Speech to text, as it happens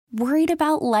Worried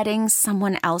about letting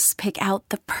someone else pick out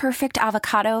the perfect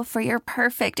avocado for your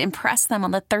perfect impress them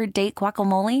on the third date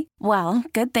guacamole? Well,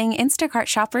 good thing Instacart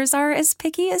shoppers are as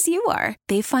picky as you are.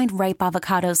 They find ripe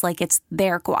avocados like it's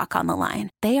their guac on the line.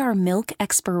 They are milk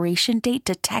expiration date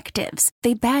detectives.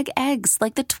 They bag eggs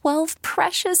like the 12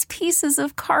 precious pieces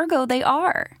of cargo they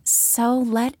are. So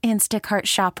let Instacart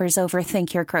shoppers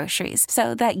overthink your groceries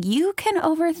so that you can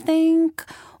overthink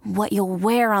what you'll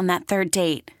wear on that third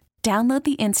date. Download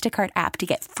the Instacart app to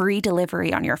get free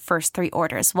delivery on your first 3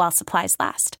 orders while supplies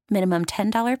last. Minimum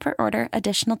 $10 per order.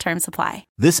 Additional terms apply.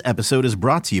 This episode is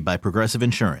brought to you by Progressive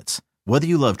Insurance. Whether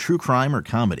you love true crime or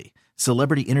comedy,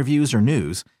 celebrity interviews or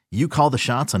news, you call the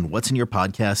shots on what's in your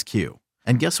podcast queue.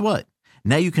 And guess what?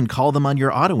 Now you can call them on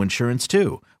your auto insurance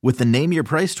too with the Name Your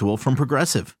Price tool from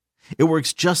Progressive. It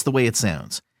works just the way it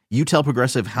sounds. You tell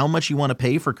Progressive how much you want to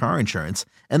pay for car insurance,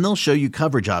 and they'll show you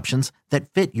coverage options that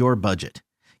fit your budget.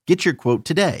 Get your quote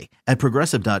today at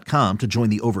Progressive.com to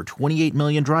join the over 28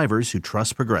 million drivers who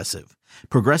trust Progressive.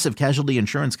 Progressive Casualty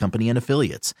Insurance Company and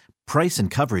Affiliates. Price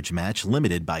and coverage match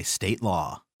limited by state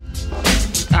law.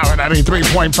 Power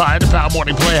 93.5, the Power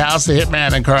Morning Playhouse, the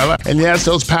Hitman and Carla. And yes,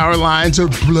 those power lines are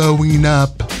blowing up.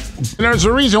 And there's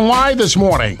a reason why this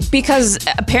morning. Because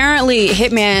apparently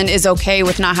Hitman is okay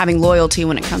with not having loyalty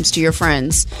when it comes to your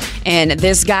friends. And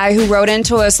this guy who wrote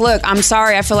into us, look, I'm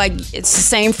sorry, I feel like it's the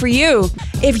same for you.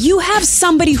 If you have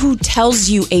somebody who tells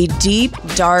you a deep,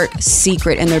 dark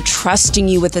secret and they're trusting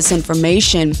you with this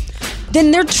information, then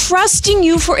they're trusting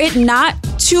you for it not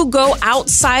to go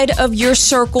outside of your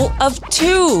circle of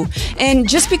 2. And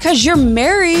just because you're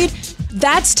married,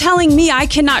 that's telling me I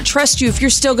cannot trust you if you're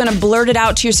still going to blurt it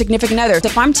out to your significant other.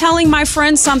 If I'm telling my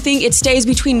friend something, it stays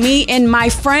between me and my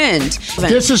friend.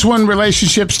 This is when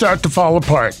relationships start to fall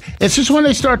apart. It's just when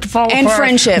they start to fall apart. And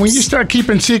friendships. When you start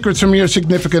keeping secrets from your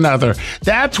significant other.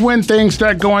 That's when things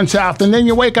start going south. And then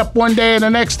you wake up one day and the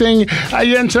next thing,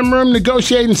 you're in some room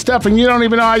negotiating stuff and you don't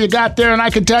even know how you got there. And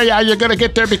I can tell you how you're going to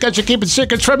get there because you're keeping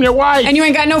secrets from your wife. And you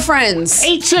ain't got no friends.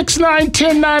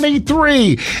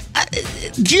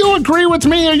 869-1093. Do you agree with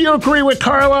me or you agree with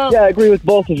Carla? Yeah, I agree with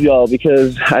both of y'all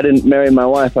because I didn't marry my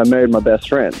wife. I married my best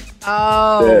friend.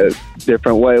 Oh.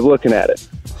 Different way of looking at it.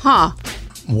 Huh.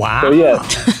 Wow. So,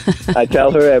 yes, I tell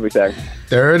her everything.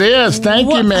 There it is.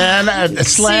 Thank you, man.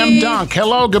 Slam dunk.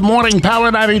 Hello, good morning,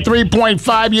 Power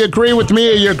 93.5. You agree with me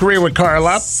or you agree with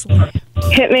Carla?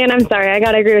 Hitman, I'm sorry. I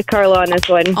got to agree with Carla on this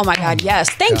one. Oh, my God. Yes.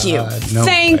 Thank you. No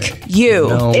Thank way. you.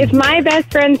 No. If my best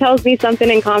friend tells me something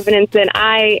in confidence, then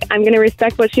I'm going to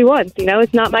respect what she wants. You know,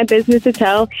 it's not my business to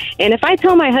tell. And if I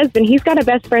tell my husband, he's got a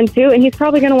best friend too, and he's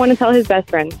probably going to want to tell his best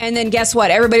friend. And then guess what?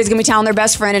 Everybody's going to be telling their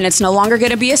best friend, and it's no longer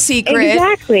going to be a secret.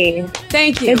 Exactly.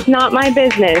 Thank you. It's not my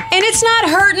business. And it's not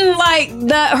hurting like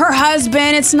her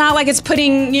husband. It's not like it's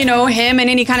putting, him in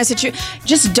any kind of situation.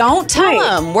 Just don't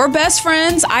tell him. We're best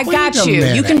friends. I got a you.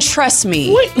 minute. You can trust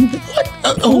me. Wait,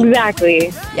 what? Exactly.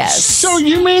 Yes. So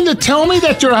you mean to tell me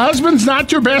that your husband's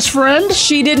not your best friend?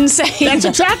 She didn't say That's that.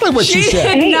 exactly what she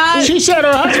said. Did not. She said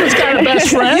her husband's got a best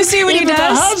friend. You see what he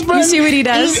does? You see what he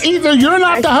does? Either you're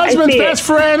not the I husband's see it. best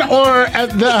friend or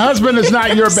the husband is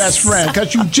not your best friend.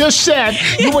 Because you just said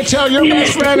you would tell your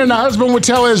best friend and the husband would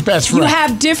tell his best friend. You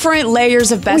have different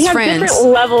layers of best We have friends. different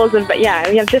levels of, we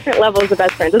have different levels of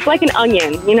best friends. It's like an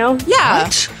onion, you know? Yeah.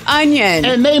 What? Onion.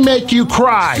 And they make you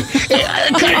cry. Get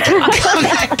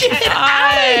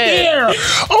out of here.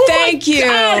 Oh Thank my you.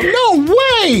 God, no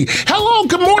way. Hello,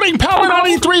 good morning, Power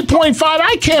 93.5.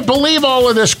 I can't believe all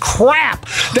of this crap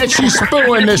that she's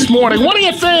spewing this morning. What do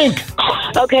you think?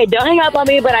 Okay, don't hang up on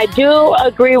me, but I do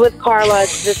agree with Carla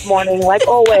this morning, like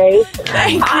always.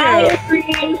 Thank you. I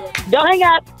agree. Don't hang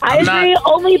up. I I'm agree not-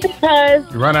 only because.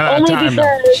 You're running out of time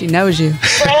now. She knows you.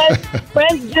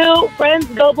 Friends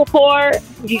go before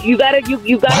you gotta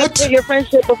What? put your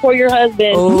friendship before your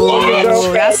husband. Oh, Your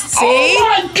girlfriend. see? Oh,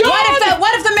 my God.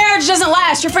 What if the marriage doesn't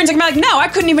last? Your friends are gonna be like, no, I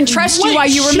couldn't even trust you Wait, while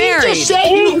you were she married. just said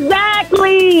you-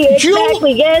 Exactly.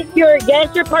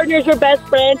 Yes, your partner's your best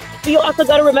friend. But you also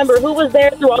got to remember who was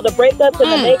there through all the breakups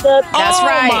and the makeup. That's oh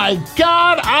right. my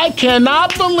God, I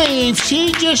cannot believe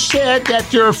she just said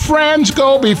that your friends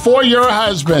go before your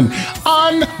husband.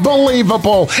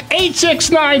 Unbelievable.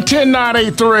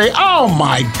 869-1093. Oh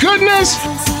my goodness.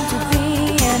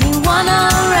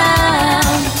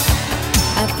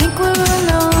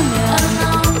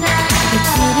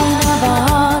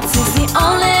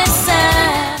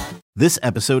 This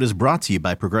episode is brought to you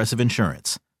by Progressive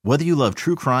Insurance. Whether you love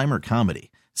true crime or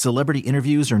comedy, celebrity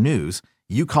interviews or news,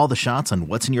 you call the shots on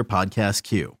what's in your podcast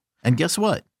queue. And guess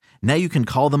what? Now you can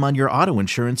call them on your auto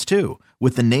insurance too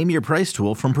with the Name Your Price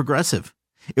tool from Progressive.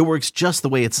 It works just the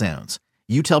way it sounds.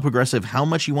 You tell Progressive how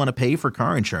much you want to pay for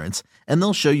car insurance, and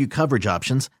they'll show you coverage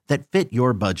options that fit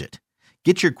your budget.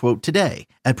 Get your quote today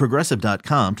at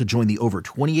Progressive.com to join the over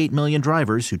 28 million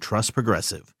drivers who trust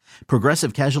Progressive.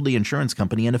 Progressive Casualty Insurance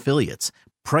Company and Affiliates.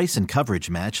 Price and coverage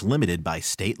match limited by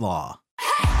state law.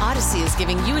 Odyssey is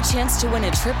giving you a chance to win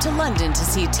a trip to London to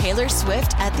see Taylor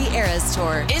Swift at the Eras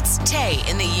Tour. It's Tay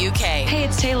in the UK. Hey,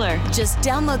 it's Taylor. Just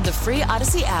download the free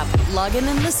Odyssey app, log in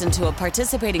and listen to a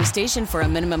participating station for a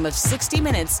minimum of 60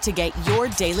 minutes to get your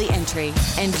daily entry.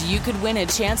 And you could win a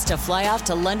chance to fly off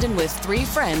to London with 3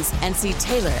 friends and see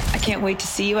Taylor. I can't wait to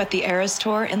see you at the Eras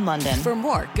Tour in London. For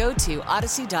more, go to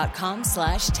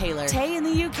odyssey.com/Taylor. Tay in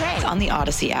the UK. On the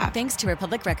Odyssey app. Thanks to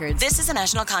Republic Records. This is a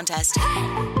national contest.